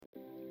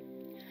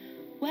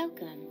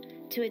Welcome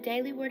to a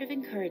daily word of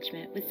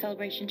encouragement with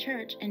Celebration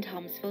Church in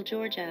Thomasville,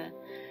 Georgia.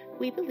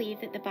 We believe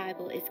that the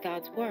Bible is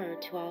God's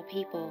word to all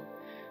people.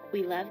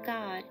 We love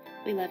God,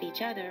 we love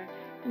each other,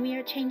 and we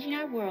are changing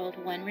our world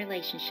one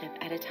relationship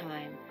at a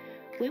time.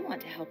 We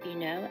want to help you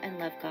know and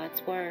love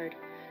God's word.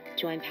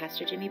 Join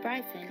Pastor Jimmy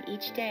Bryson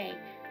each day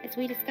as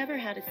we discover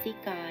how to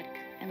seek God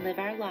and live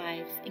our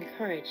lives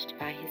encouraged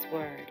by His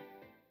word.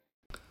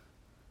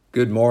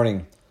 Good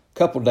morning. A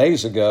couple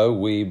days ago,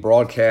 we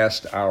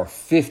broadcast our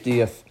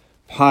 50th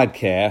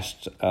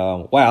podcast.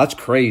 Wow, that's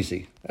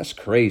crazy. That's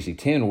crazy.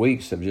 10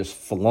 weeks have just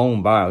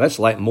flown by. That's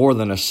like more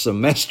than a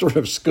semester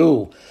of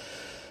school.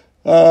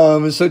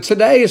 So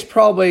today is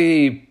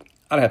probably,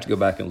 I'd have to go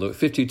back and look,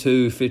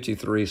 52,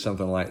 53,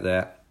 something like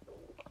that.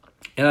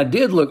 And I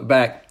did look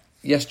back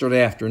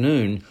yesterday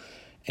afternoon,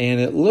 and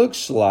it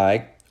looks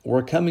like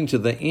we're coming to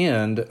the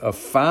end of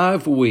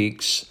 5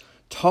 weeks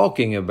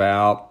talking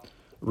about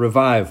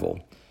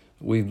revival.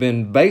 We've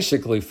been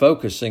basically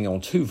focusing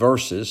on 2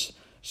 verses,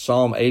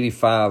 Psalm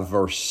 85,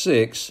 verse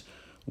 6,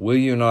 "Will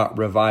you not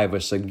revive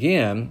us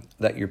again,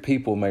 that your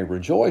people may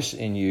rejoice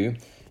in you?"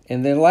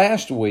 And then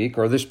last week,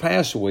 or this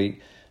past week,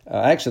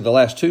 actually the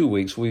last 2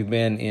 weeks, we've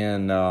been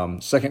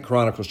in 2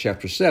 Chronicles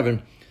chapter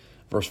 7,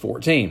 verse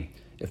 14.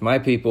 "If my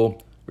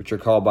people, which are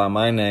called by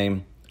my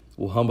name,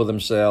 will humble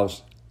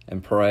themselves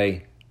and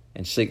pray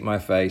and seek my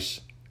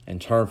face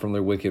and turn from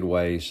their wicked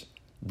ways,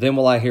 then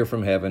will I hear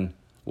from heaven,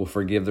 will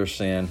forgive their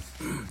sin,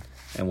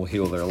 and will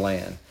heal their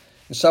land."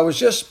 And so I was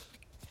just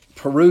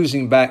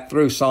perusing back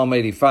through Psalm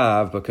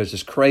 85 because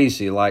it's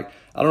crazy. Like,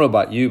 I don't know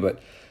about you, but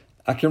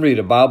I can read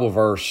a Bible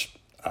verse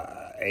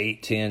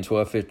 8, 10,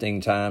 12, 15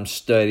 times,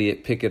 study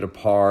it, pick it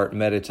apart,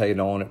 meditate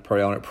on it,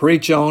 pray on it,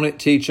 preach on it,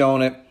 teach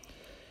on it,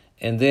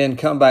 and then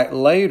come back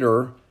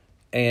later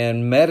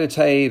and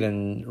meditate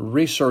and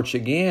research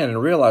again and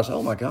realize,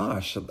 oh my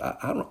gosh,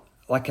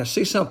 I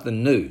see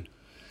something new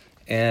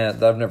and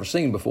that I've never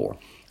seen before.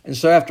 And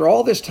so after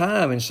all this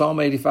time in Psalm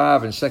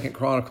 85 and 2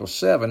 Chronicles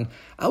 7,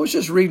 I was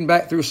just reading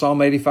back through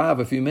Psalm 85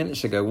 a few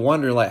minutes ago,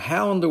 wondering like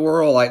how in the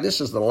world, like this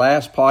is the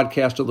last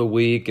podcast of the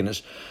week and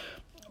it's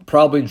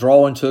probably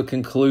drawing to a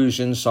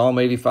conclusion, Psalm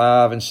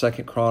 85 and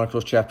 2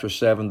 Chronicles chapter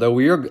 7, though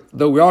we are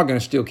going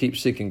to still keep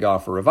seeking God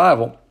for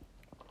revival.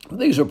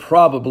 This is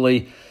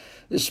probably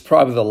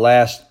the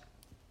last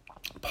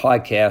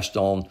podcast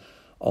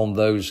on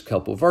those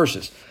couple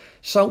verses.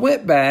 So I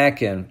went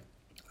back and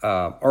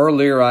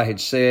earlier I had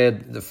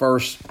said the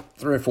first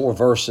 3 or 4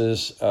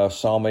 verses of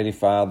Psalm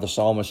 85, the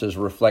psalmist is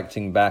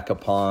reflecting back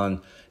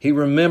upon, he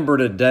remembered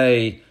a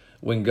day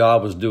when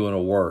God was doing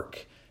a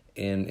work.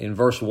 In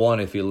verse 1,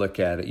 if you look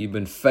at it, you've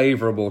been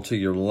favorable to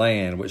your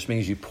land, which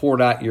means you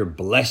poured out your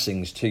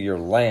blessings to your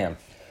land.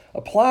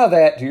 Apply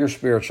that to your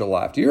spiritual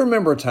life. Do you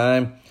remember a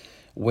time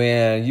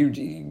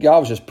when God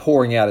was just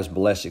pouring out His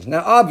blessings?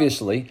 Now,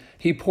 obviously,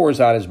 He pours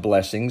out His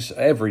blessings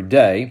every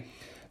day.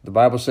 The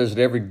Bible says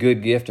that every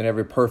good gift and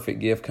every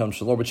perfect gift comes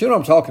from the Lord. But you know what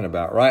I'm talking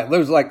about, right?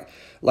 There's like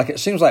it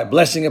seems like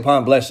blessing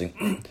upon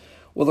blessing.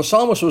 Well, the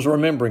psalmist was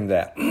remembering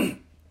that.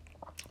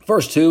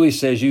 Verse 2, he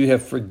says, "You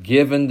have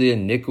forgiven the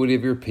iniquity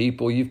of your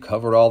people. You've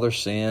covered all their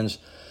sins.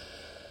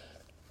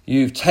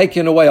 You've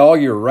taken away all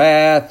your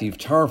wrath. You've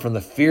turned from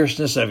the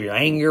fierceness of your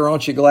anger."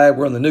 Aren't you glad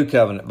we're in the new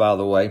covenant, by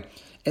the way?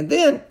 And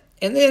then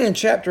in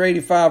chapter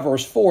 85,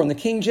 verse 4, in the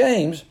King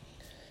James,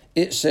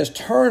 it says,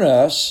 "Turn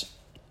us,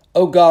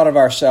 O God of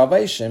our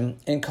salvation,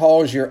 and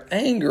cause your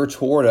anger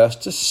toward us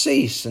to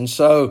cease." And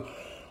so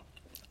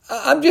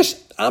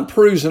I'm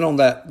perusing on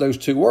those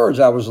 2 words.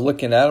 I was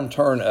looking at them,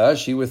 turn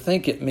us. You would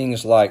think it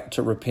means like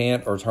to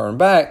repent or turn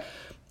back.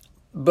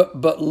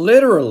 But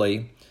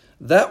literally,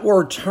 that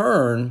word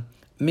turn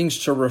means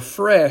to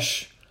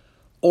refresh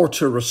or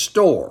to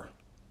restore.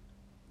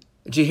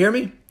 Did you hear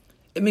me?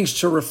 It means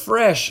to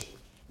refresh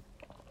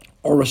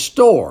or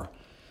restore.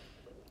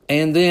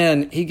 And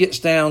then he gets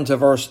down to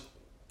verse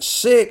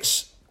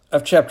 6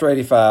 of chapter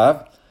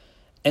 85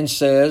 and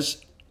says,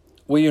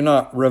 "Will you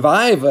not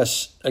revive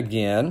us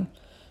again?"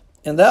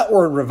 And that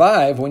word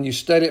revive, when you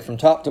study it from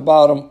top to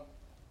bottom,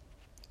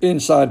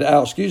 inside to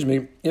out,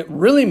 it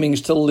really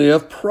means to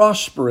live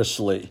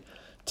prosperously,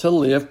 to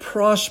live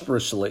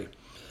prosperously.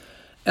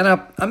 And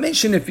I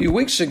mentioned a few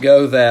weeks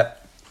ago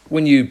that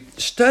when you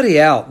study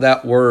out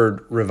that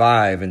word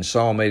revive in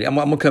Psalm 80, I'm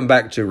going to come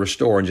back to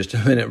restore in just a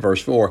minute,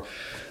 verse 4.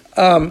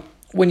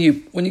 When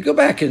you go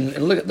back and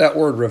look at that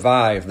word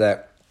revive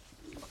that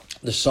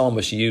the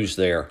psalmist used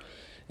there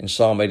in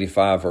Psalm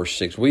 85, verse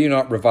 6, "Will you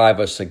not revive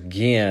us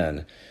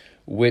again?"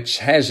 which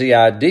has the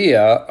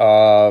idea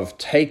of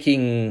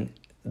taking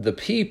the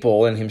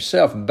people and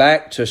himself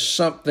back to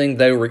something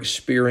they were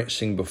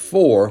experiencing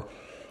before.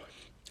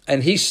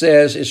 And he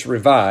says it's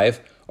revive,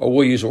 or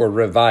we'll use the word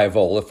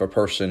revival if a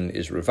person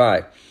is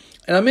revived.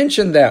 And I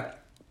mentioned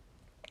that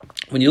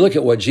when you look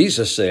at what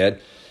Jesus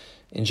said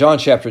in John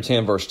chapter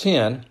 10, verse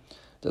 10,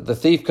 that the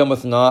thief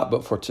cometh not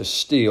but for to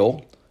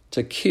steal,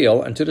 to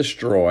kill, and to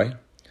destroy.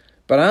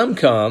 But I'm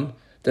come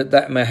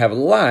that may have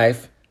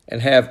life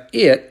and have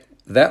it,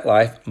 that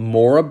life,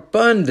 more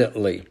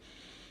abundantly.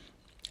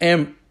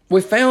 And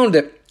we found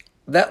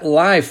that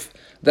life,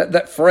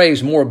 that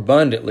phrase, more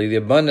abundantly, the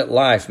abundant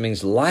life,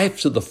 means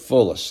life to the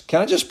fullest.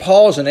 Can I just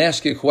pause and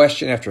ask you a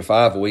question after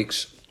 5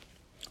 weeks?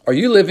 Are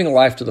you living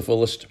life to the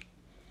fullest?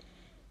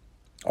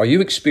 Are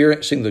you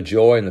experiencing the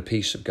joy and the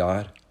peace of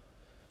God?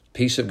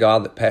 Peace of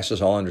God that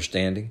passes all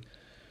understanding?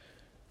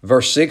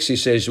 Verse 6, he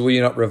says, will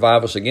you not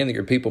revive us again that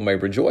your people may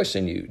rejoice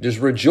in you? Does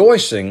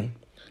rejoicing,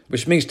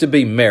 which means to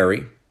be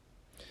merry,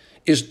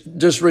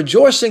 does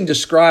rejoicing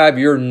describe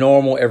your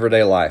normal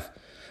everyday life?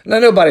 Now,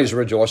 nobody's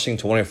rejoicing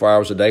 24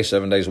 hours a day,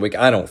 7 days a week,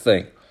 I don't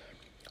think.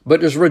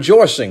 But does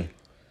rejoicing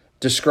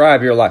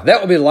describe your life?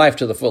 That would be life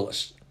to the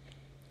fullest.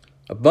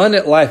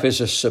 Abundant life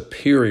is a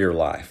superior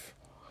life.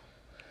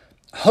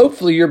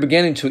 Hopefully, you're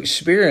beginning to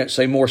experience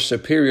a more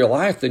superior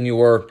life than you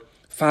were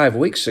 5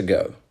 weeks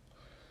ago.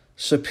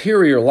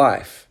 Superior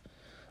life.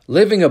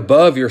 Living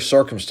above your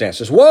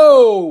circumstances.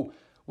 Whoa!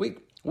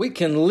 We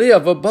can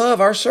live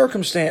above our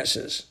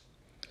circumstances.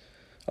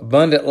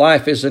 Abundant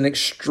life is an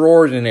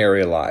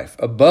extraordinary life,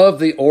 above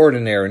the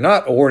ordinary,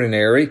 not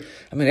ordinary.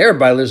 I mean,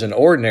 everybody lives an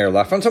ordinary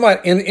life. I'm talking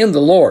about in the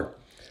Lord.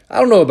 I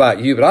don't know about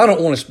you, but I don't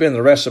want to spend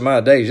the rest of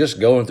my days just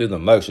going through the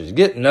motions,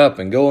 getting up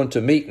and going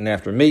to meeting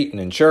after meeting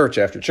and church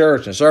after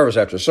church and service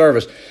after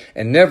service,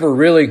 and never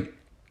really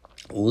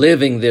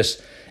living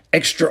this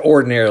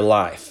extraordinary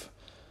life.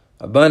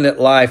 Abundant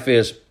life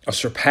is a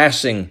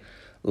surpassing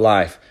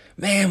life.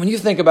 Man, when you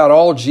think about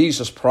all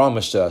Jesus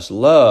promised us,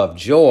 love,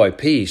 joy,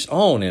 peace,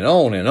 on and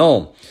on and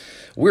on.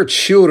 We're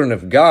children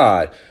of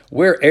God.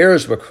 We're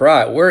heirs with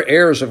Christ. We're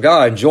heirs of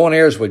God and joint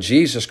heirs with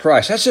Jesus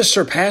Christ. That's a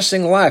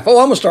surpassing life. Oh,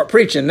 I'm going to start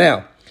preaching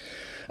now.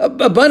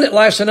 Abundant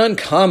life's an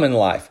uncommon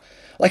life.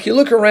 Like you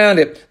look around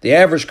at the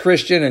average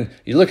Christian and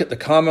you look at the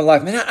common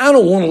life. Man, I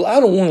don't want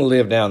to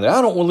live down there.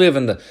 I don't want to live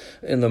in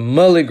the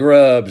mully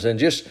grubs and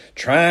just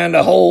trying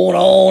to hold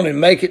on and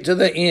make it to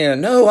the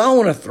end. No, I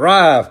want to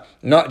thrive,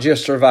 not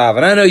just survive.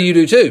 And I know you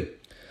do too.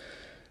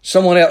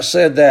 Someone else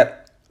said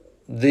that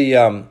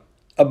the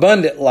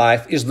abundant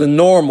life is the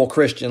normal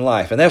Christian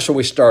life. And that's where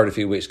we started a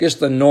few weeks ago. It's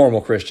the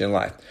normal Christian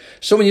life.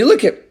 So when you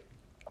look at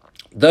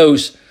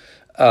those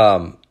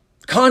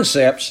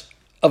concepts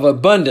of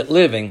abundant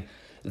living,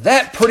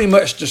 that pretty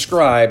much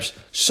describes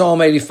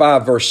Psalm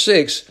 85, verse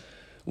 6,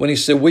 when he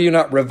said, will you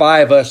not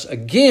revive us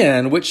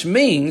again? Which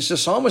means the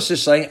psalmist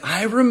is saying,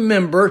 I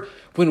remember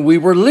when we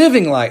were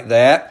living like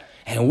that,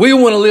 and we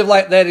want to live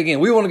like that again.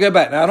 We want to go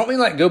back. Now, I don't mean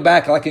like go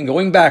back like in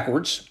going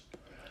backwards,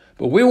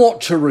 but we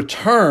want to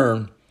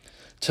return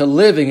to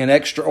living an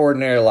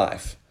extraordinary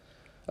life,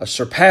 a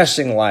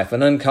surpassing life,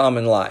 an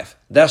uncommon life.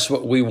 That's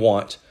what we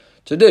want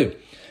to do.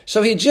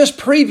 So he just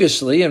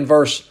previously in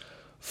verse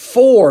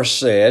 4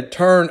 said,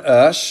 turn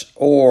us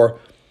or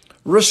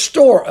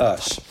restore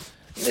us.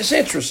 It's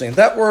interesting.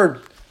 That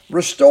word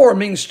restore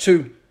means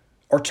to,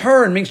 or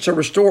turn means to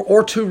restore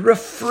or to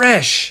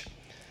refresh.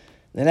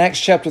 In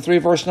Acts chapter 3,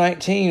 verse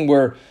 19,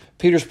 where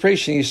Peter's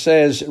preaching, he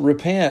says,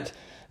 repent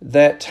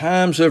that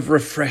times of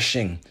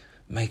refreshing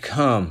may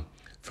come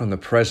from the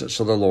presence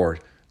of the Lord.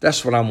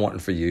 That's what I'm wanting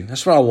for you.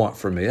 That's what I want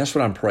for me. That's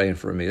what I'm praying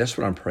for me. That's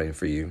what I'm praying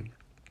for you.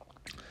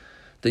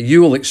 That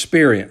you will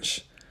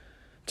experience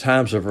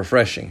times of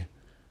refreshing,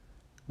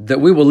 that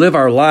we will live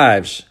our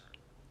lives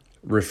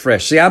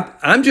refreshed. See,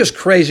 I'm just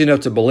crazy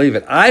enough to believe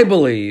it. I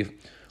believe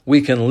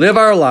we can live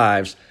our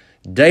lives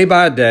day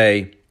by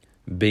day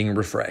being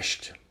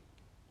refreshed,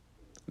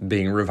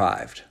 being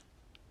revived,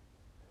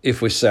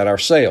 if we set our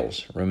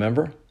sails.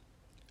 Remember,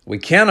 we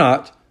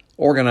cannot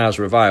organize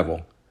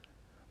revival,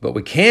 but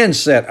we can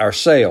set our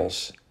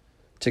sails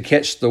to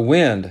catch the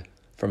wind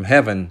from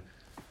heaven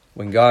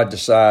when God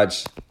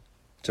decides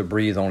to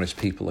breathe on his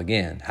people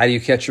again. How do you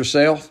catch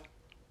yourself?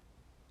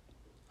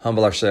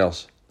 Humble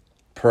ourselves.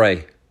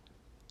 Pray.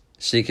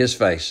 Seek his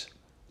face.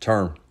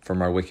 Turn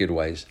from our wicked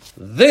ways.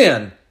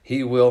 Then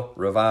he will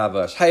revive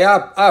us. Hey,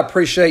 I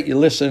appreciate you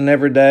listening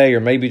every day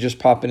or maybe just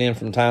popping in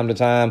from time to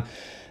time.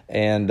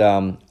 And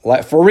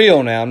like for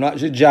real now, I'm not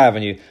just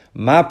jiving you.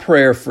 My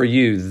prayer for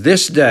you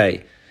this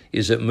day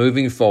is that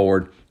moving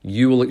forward,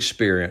 you will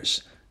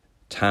experience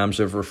times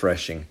of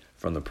refreshing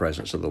from the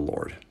presence of the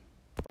Lord.